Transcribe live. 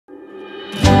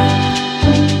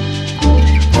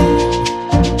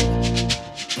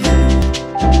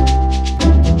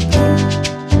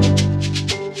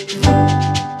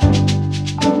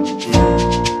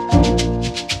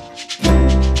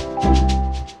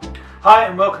Hi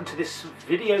and welcome to this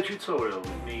video tutorial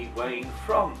with me, Wayne,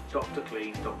 from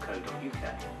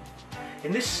DrClean.co.uk.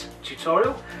 In this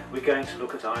tutorial we're going to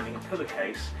look at ironing a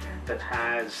pillowcase that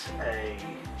has a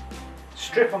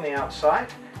strip on the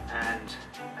outside and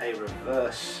a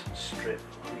reverse strip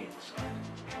on the inside.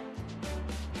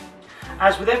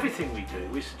 As with everything we do,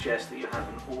 we suggest that you have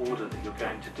an order that you're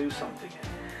going to do something in.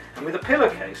 And with a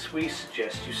pillowcase, we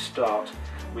suggest you start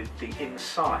with the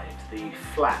inside, the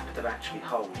flap that actually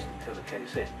holds the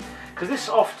pillowcase in. Because this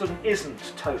often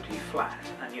isn't totally flat,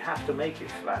 and you have to make it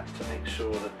flat to make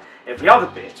sure that every other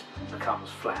bit becomes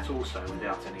flat also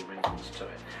without any wrinkles to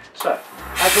it. So,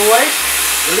 as always,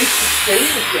 release the steam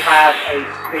if you have a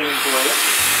steam boiler,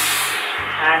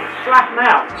 and flatten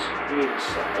out the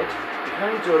inside. You can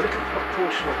only do a little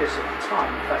portion of this at a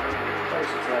time. In fact, I'm going to get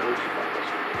closer to that edge like this.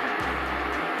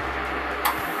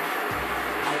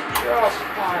 Just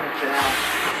iron it down.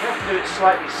 You have to do it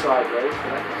slightly sideways,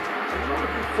 but I'm not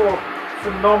looking for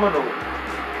phenomenal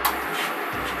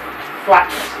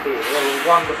flatness here or a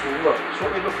wonderful look. So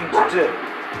what we're looking to do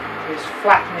is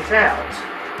flatten it out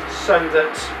so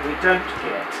that we don't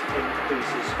get any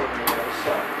creases on the other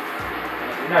side.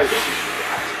 And as we know, this is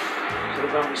flat, so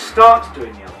that when we start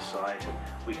doing the other side,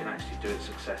 we can actually do it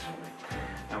successfully.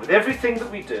 Now with everything that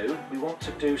we do, we want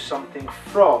to do something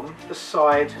from the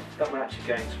side that we're actually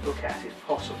going to look at if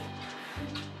possible.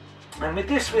 And with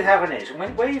this we have an edge,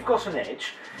 and where you've got an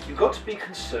edge, you've got to be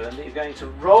concerned that you're going to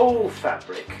roll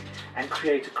fabric and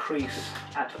create a crease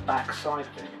at the back side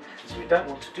of it. So we don't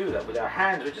want to do that with our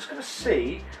hands. We're just going to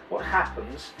see what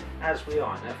happens as we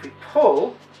iron. Now if we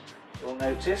pull, you'll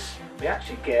notice we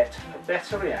actually get a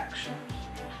better reaction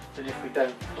than if we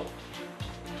don't pull.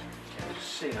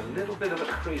 Seeing a little bit of a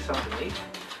crease underneath,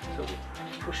 so we'll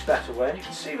push that away, and you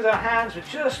can see with our hands we're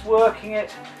just working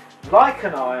it like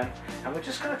an iron, and we're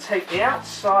just going to take the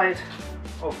outside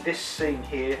of this seam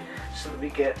here so that we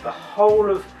get the whole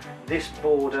of this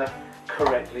border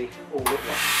correctly all at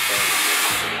once.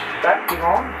 So backing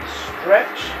on,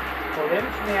 stretch, pull in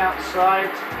from the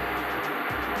outside,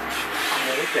 and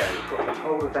there we go, we've got the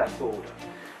whole of that border.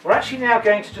 We're actually now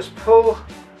going to just pull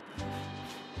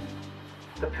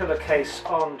the pillowcase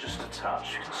on just a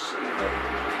touch. You can see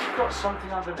that you've got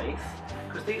something underneath,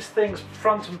 because these things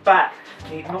front and back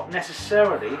need not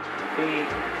necessarily be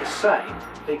the same.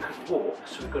 They could warp,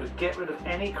 so we've got to get rid of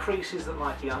any creases that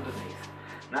might be underneath,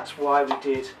 and that's why we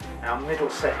did our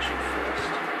middle section first.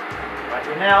 Right,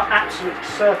 we're now absolutely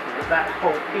certain that that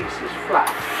whole piece is flat.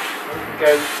 So we can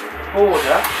go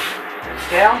border and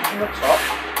down from the top,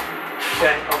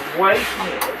 going away from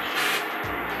the edge,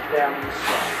 down the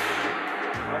side.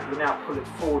 Right, we now pull it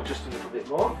forward just a little bit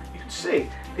more. You can see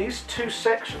these two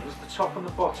sections, the top and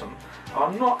the bottom, are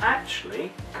not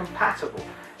actually compatible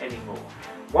anymore.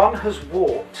 One has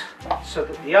warped so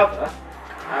that the other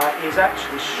is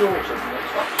actually shorter than the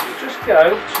top. So we just go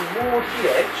towards the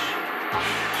edge,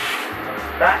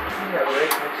 back from the other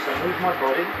edge, so move my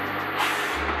body.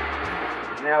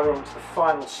 And now we're on to the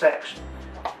final section.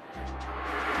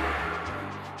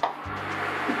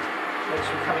 So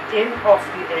we're coming in off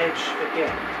the edge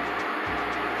again.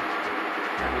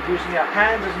 And we're using our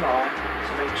hand as an iron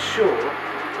to make sure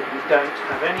that we don't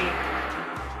have any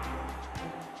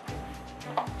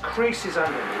creases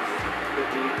underneath that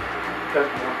we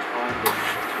don't want to iron in.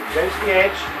 So we go to the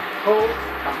edge, pull,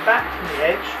 come back from the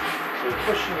edge, so we're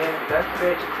pushing in, we don't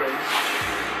create a crease,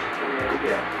 and there we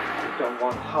go. We've done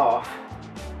one half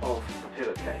of the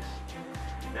pillowcase.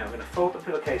 Now we're going to fold the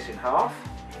pillowcase in half,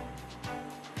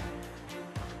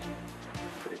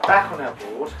 back on our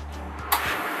board,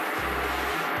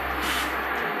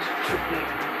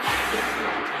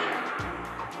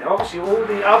 now obviously all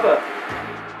the other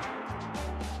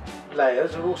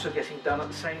layers are also getting done at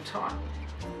the same time.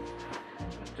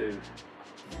 Do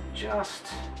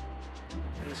just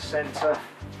in the centre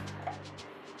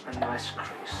a nice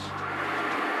crease.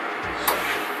 So,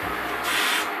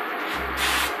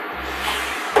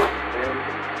 there we go.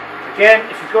 Again,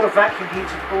 if you've got a vacuum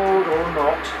heated board or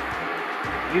not,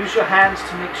 use your hands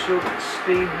to make sure that the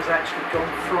steam has actually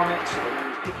gone from it, so that when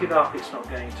you pick it up it's not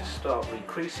going to start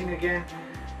recreasing again.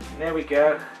 And there we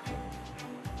go.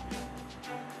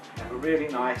 We have a really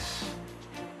nice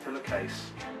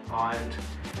pillowcase ironed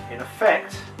in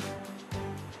effect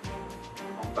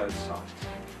on both sides.